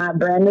checking out my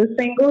brand new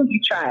single, You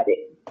Tried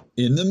It.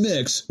 In the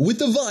mix with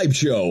the Vibe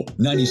Show,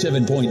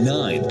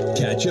 97.9.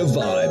 Catch a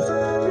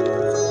vibe.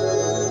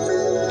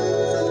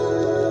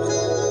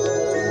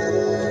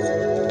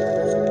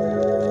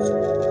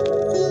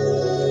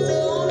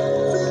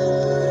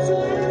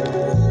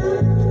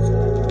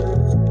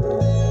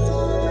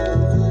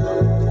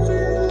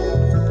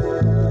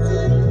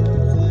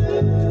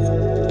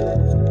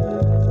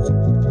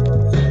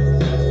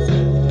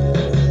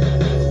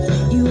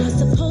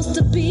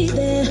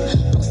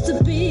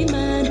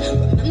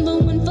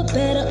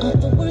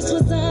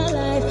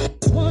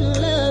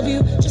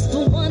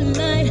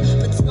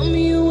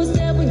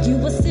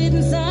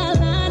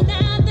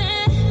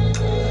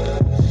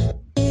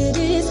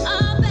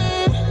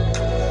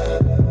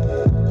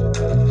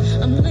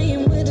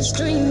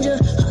 Your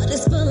heart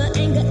is full of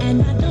anger,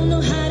 and I don't know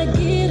how to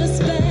get us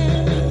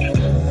back.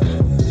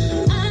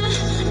 I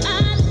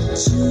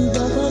let you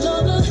walk all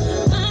over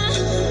my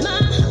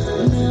heart.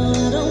 Now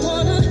I don't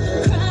wanna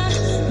cry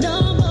no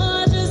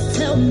more. Just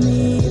tell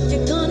me if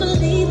you're gonna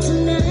leave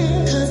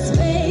tonight. 'Cause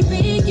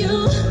baby,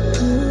 you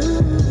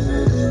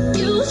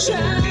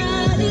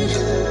tried it.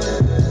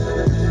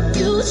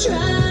 You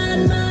tried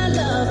my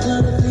love for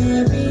the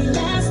very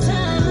last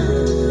time.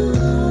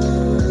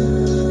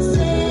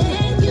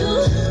 Said you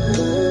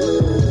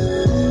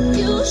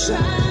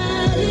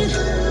tried it.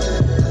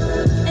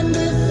 And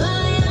if I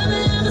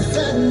ever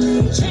suddenly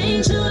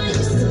change who I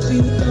used to be,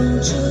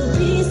 don't you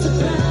be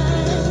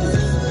surprised.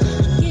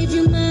 I gave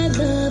you my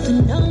love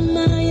and all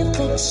my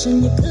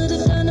affection. You could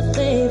have done a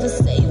favor,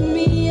 saved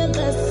me a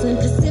lesson.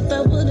 'Cause if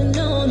I would have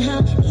known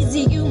how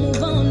easy you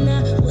move on,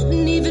 I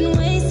wouldn't even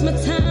waste my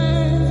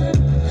time.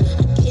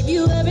 I gave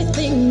you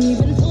everything,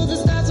 even pulled the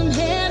stars from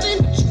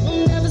heaven. You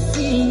don't ever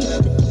see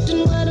the gift in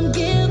what I'm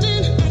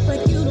giving. Act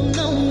like you don't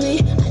know me.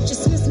 I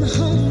just miss my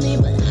homie,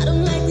 but I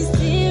don't like these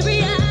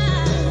teary eyes.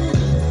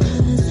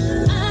 'Cause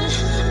I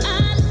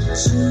let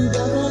you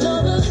walk all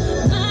over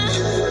my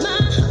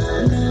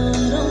heart. Now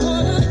I don't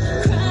wanna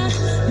cry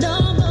no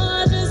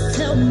more. Just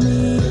tell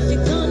me if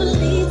you're gonna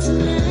leave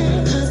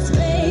tonight. 'Cause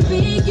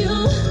baby, you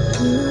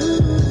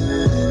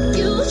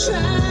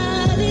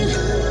tried it.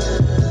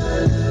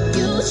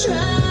 You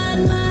tried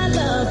my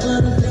love for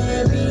the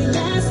very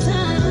last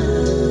time.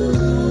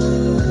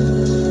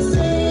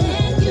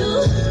 Said you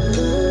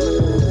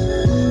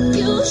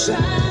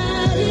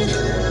tried it.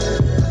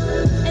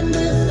 And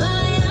if I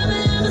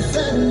ever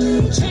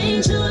suddenly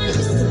change who I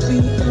used to be,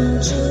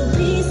 don't you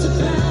be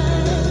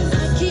surprised.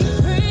 I keep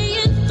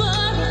praying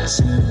for a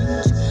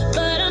change,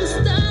 but I'm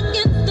stuck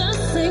in the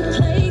same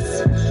place.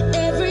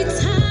 Every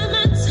time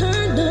I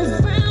turn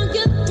around,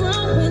 you're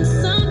throwing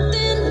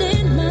something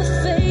in my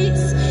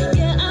face.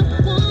 Yeah, I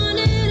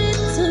wanted it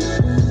to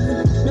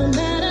burn, no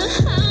matter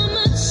how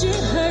much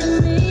it hurt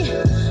me.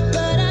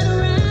 But I'd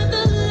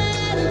rather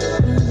let it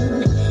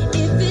burn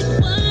if it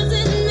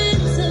wasn't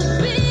meant to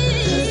be.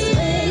 'Cause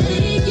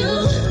baby, you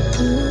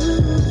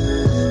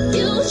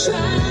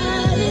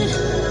tried it.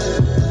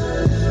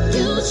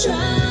 You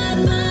tried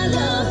my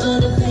love for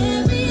the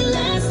very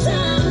last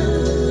time.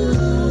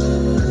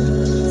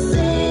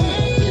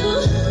 Said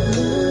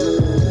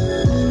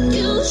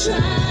you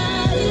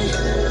tried it.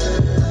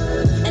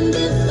 And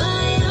if I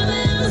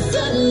ever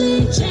suddenly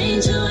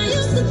change who I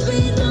used to be,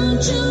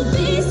 don't you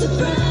be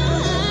surprised.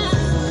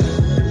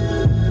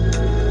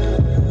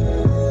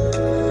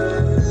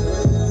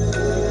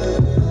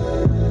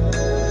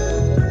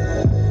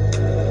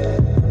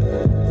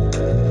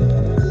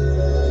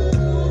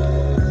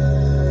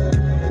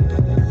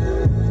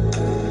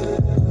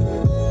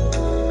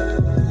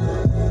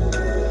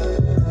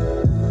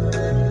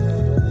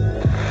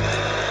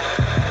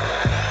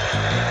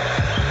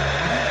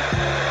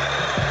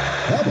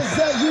 That was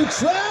that. You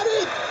tried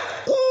it.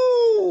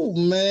 Oh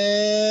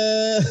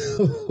man.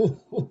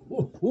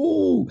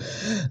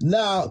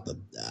 Now,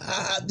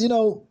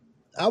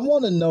 I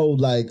want to know,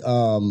 like,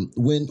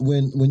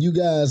 when you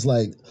guys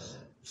like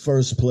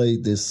first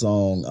played this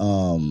song,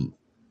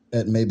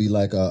 at maybe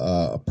like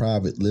a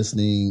private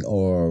listening,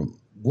 or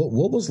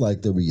what was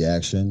like the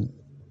reaction?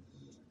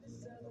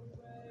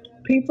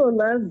 People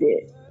loved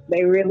it.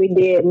 They really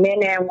did,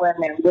 men and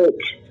women,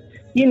 which,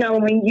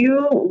 when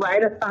you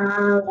write a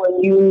song,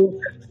 when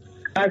you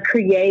are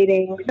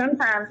creating,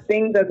 sometimes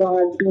things are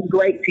going to be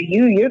great to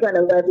you. You're going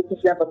to love it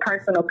because you have a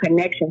personal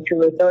connection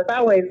to it. So it's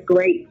always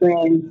great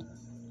when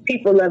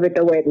people love it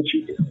the way that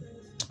you do.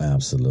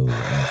 Absolutely.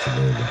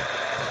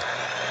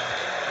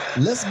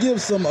 Let's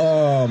give some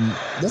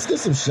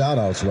shout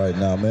outs right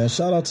now, man.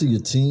 Shout out to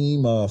your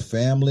team,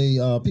 family,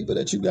 people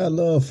that you got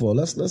love for.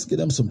 Let's get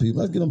them some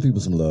people. Let's give them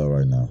people some love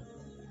right now.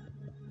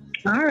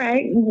 All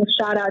right.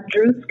 Shout out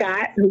Drew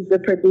Scott, who's the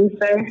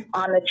producer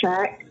on the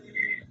track.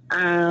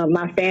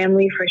 My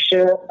family, for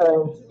sure,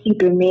 for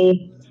keeping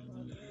me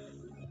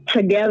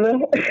together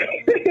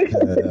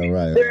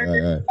right. during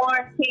this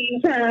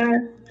quarantine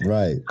time.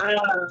 Right.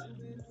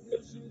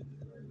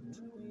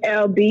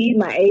 LB,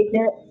 my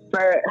agent,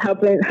 for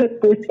helping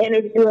hook this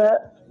interview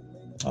up.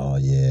 Oh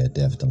yeah,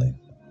 definitely.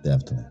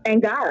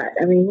 And God,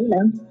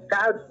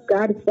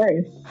 God is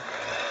first.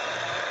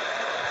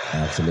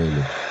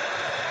 Absolutely.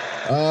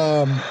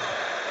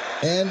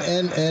 And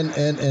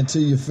to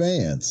your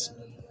fans.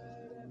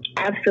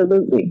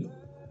 Absolutely.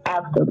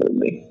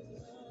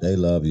 They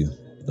love you.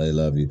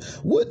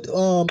 What? I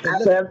love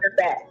the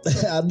fact.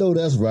 I know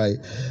that's right.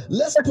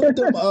 Let's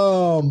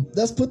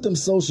put them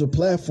social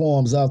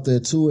platforms out there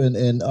too, and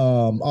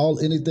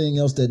anything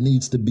else that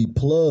needs to be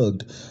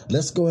plugged.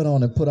 Let's go ahead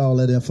on and put all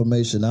that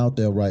information out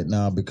there right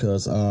now,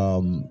 because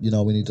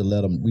we need to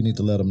let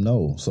them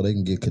know so they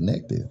can get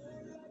connected.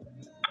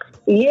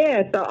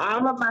 Yeah, so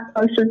all of my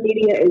social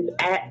media is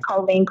at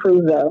Colleen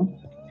Cruzo,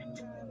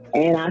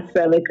 and I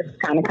spell it because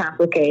it's kind of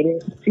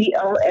complicated.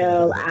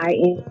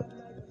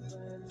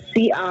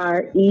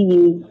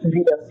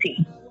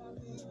 COLINCREUZOT.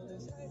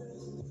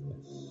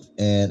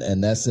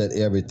 and that's at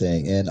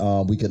everything. And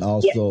we can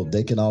also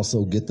they can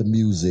also get the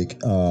music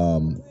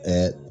on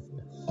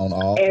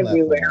all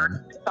everywhere.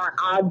 platforms. It's on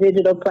all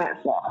digital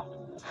platforms.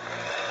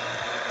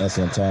 That's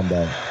what I'm talking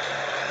about.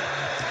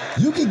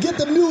 You can get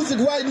the music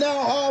right now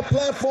on all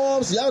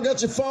platforms. Y'all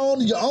got your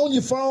phone. You're on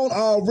your phone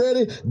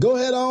already. Go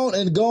ahead on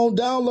and go and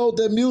download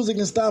that music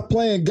and stop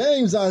playing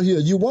games out here.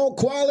 You want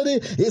quality?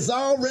 It's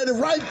already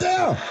right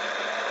there.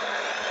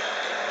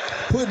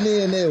 Putting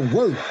in that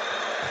work.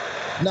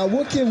 Now,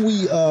 what can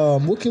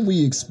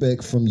we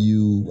expect from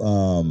you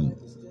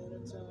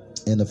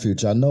in the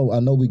future? I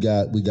know we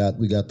got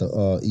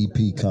the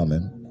EP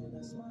coming.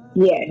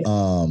 Yes.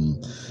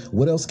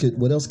 What else could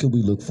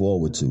we look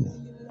forward to?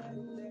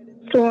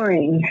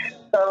 Touring.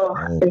 So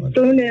as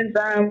soon as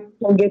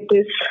we get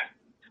this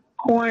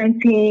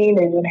quarantine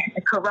and the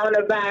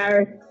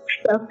coronavirus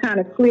stuff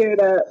kind of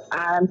cleared up,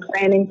 I'm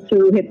planning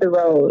to hit the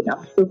road.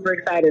 I'm super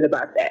excited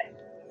about that.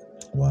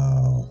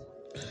 Wow.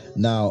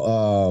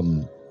 Now,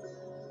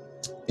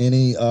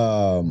 can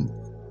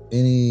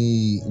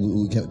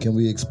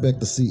we expect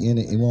to see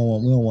any? We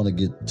don't want to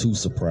get too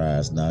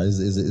surprised. Now,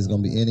 is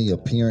going to be any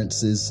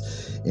appearances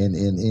in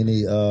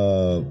any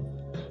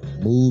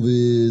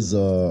movies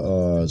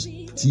or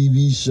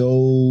TV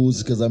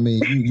shows? Because I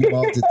mean, you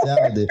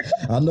multi-talented.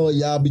 I know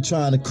y'all be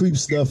trying to creep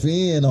stuff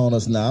in on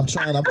us now. I'm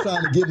trying to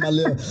get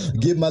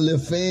my little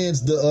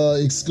fans the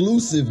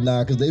exclusive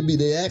now, because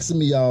they asking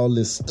me all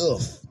this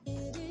stuff.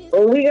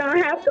 Well, we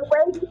gonna have to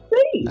wait to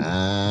see.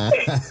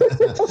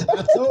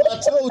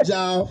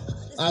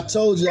 I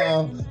told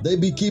y'all they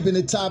be keeping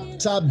it top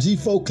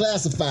G4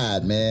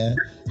 classified, man.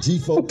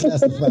 G4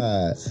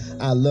 classified.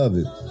 I love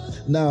it.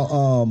 Now,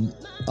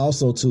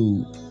 also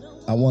too,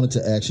 I wanted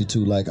to ask you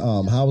too, like,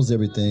 how was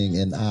everything?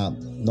 And I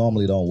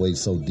normally don't wait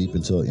so deep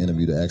into an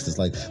interview to ask this,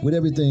 like, with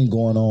everything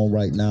going on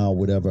right now,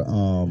 whatever.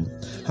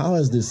 How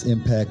has this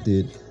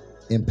impacted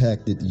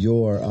you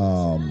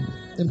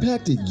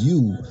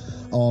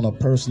on a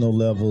personal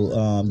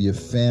level, your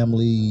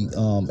family,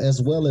 as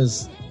well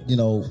as,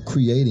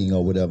 creating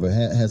or whatever?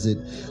 Has it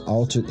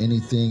altered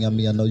anything? I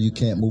mean, I know you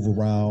can't move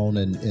around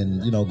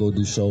and go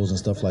do shows and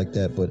stuff like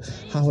that, but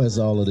how has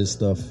all of this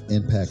stuff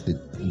impacted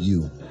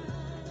you?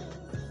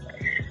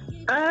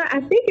 I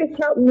think it's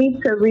helped me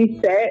to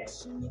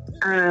reset.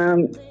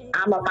 I'm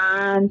a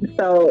mom,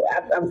 so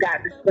I've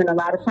got to spend a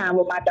lot of time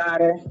with my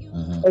daughter,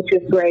 which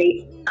is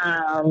great.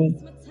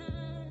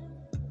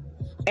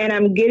 And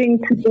I'm getting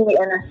to be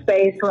in a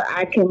space where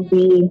I can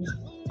be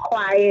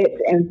quiet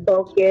and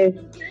focused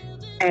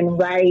and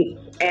write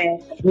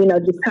and,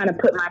 just kind of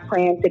put my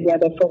plan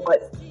together for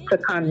what to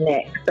come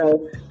next.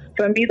 So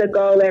for me, the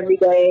goal every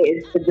day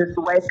is to just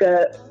wake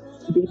up,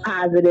 be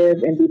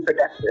positive, and be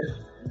productive.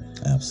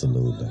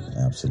 Absolutely.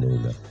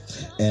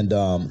 And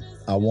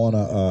I want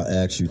to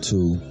ask you,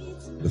 too,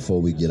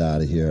 before we get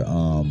out of here,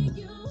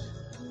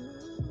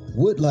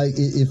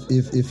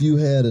 if you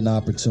had an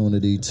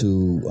opportunity to,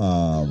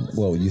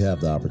 you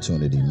have the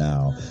opportunity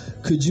now,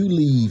 could you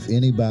leave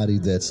anybody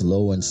that's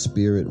low in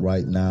spirit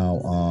right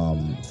now,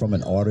 from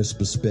an artist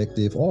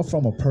perspective or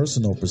from a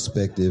personal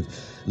perspective,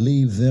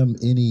 leave them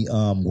any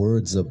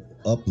words of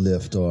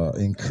uplift or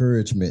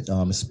encouragement,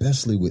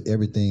 especially with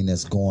everything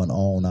that's going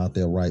on out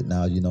there right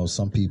now?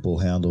 Some people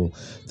handle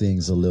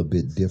things a little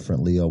bit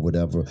differently or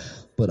whatever.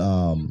 But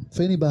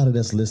for anybody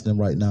that's listening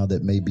right now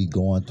that may be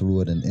going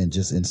through it and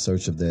just in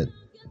search of that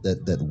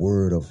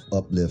word of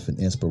uplift and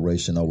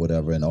inspiration or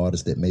whatever, an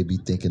artist that may be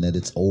thinking that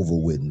it's over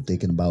with and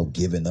thinking about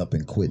giving up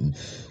and quitting,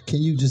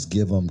 can you just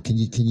give them? Can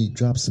you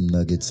drop some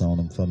nuggets on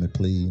them for me,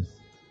 please?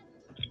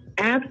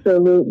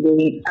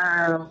 Absolutely.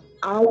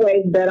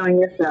 Always bet on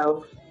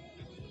yourself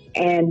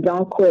and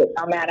don't quit,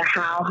 no matter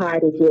how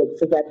hard it gets.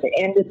 Because at the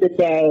end of the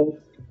day,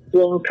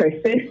 being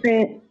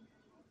persistent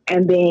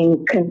and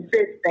being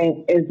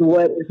consistent is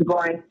what is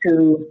going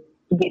to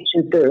get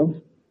you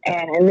through.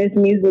 And in this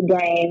music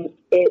game,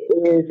 it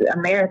is a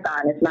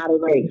marathon. It's not a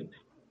race.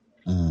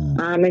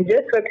 And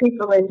just for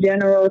people in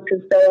general to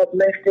stay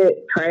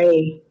uplifted,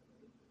 pray,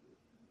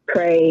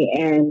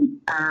 and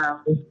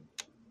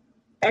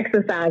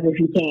exercise if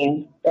you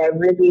can. That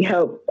really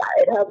helps.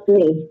 It helps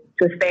me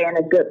to stay in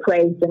a good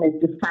place, and it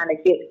just kind of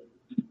get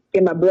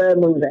my blood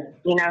moving,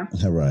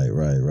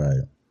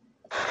 Right.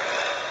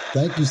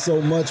 Thank you so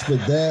much for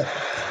that.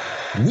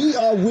 We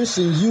are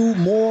wishing you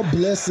more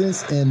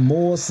blessings and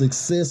more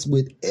success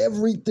with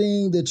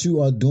everything that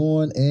you are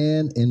doing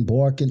and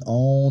embarking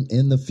on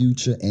in the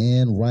future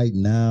and right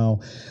now.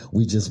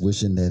 We just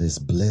wishing that it's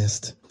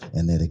blessed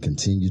and that it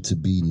continue to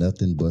be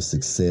nothing but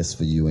success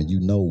for you. And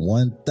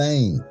one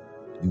thing,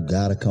 you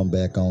got to come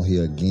back on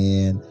here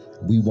again.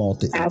 We want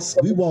the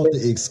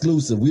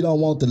exclusive. We don't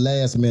want the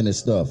last minute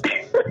stuff.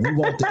 We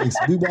want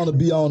to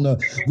be on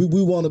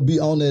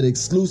that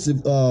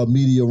exclusive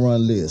media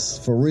run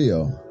list for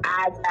real.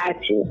 I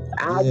got you.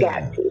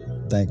 Got you.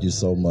 Thank you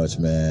so much,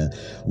 man.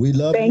 We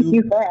love you. Thank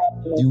you for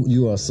having me.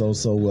 You are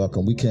so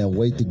welcome. We can't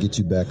wait to get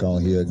you back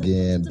on here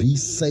again. Be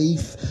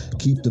safe.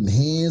 Keep them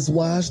hands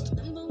washed.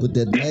 Put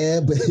that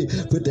man,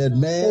 put that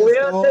mask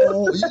Will on.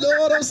 do. You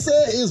know what I'm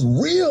saying? It's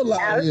real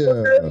out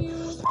here.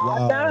 Absolutely. Wow.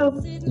 I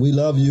know. We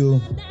love you.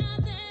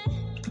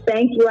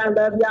 Thank you. I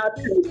love y'all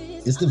too.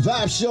 It's the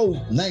Vibe Show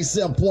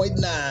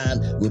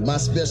 97.9 with my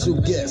special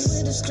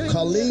guest,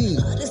 Colleen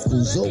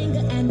Uzo.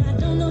 And I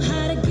don't know how